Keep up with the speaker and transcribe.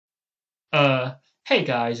Hey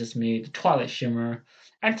guys, it's me, the Twilight Shimmer,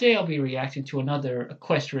 and today I'll be reacting to another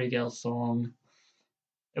Equestria song.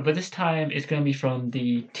 But this time it's going to be from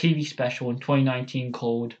the TV special in 2019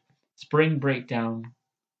 called Spring Breakdown,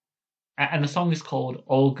 and the song is called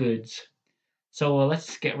All Goods. So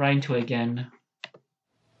let's get right into it again.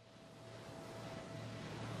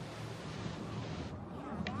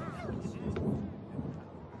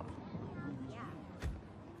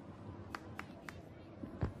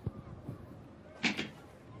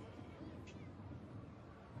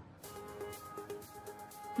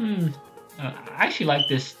 I actually like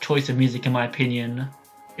this choice of music in my opinion.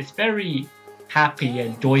 It's very happy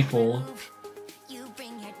and joyful.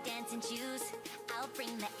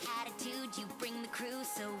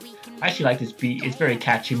 I actually like this beat. It's very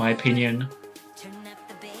catchy in my opinion.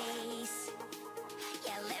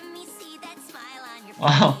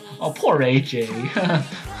 Oh, poor AJ.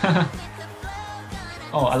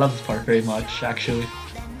 Oh, I love this part very much, actually.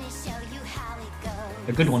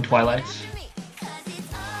 A good one, Twilight.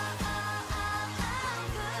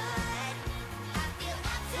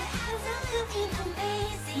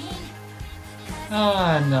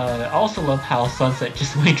 And I also love how Sunset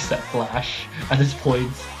just winks at Flash at this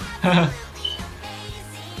point. And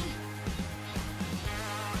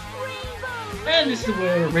this is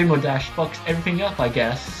where Rainbow Dash fucks everything up, I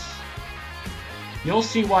guess. You'll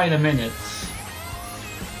see why in a minute.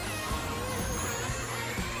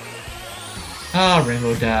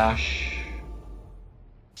 Rainbow Dash.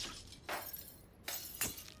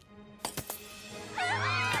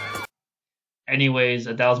 Anyways,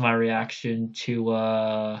 that was my reaction to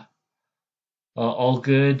All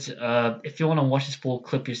Good. If you want to watch this full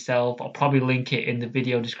clip yourself, I'll probably link it in the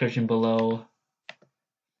video description below.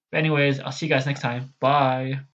 But anyways, I'll see you guys next time. Bye.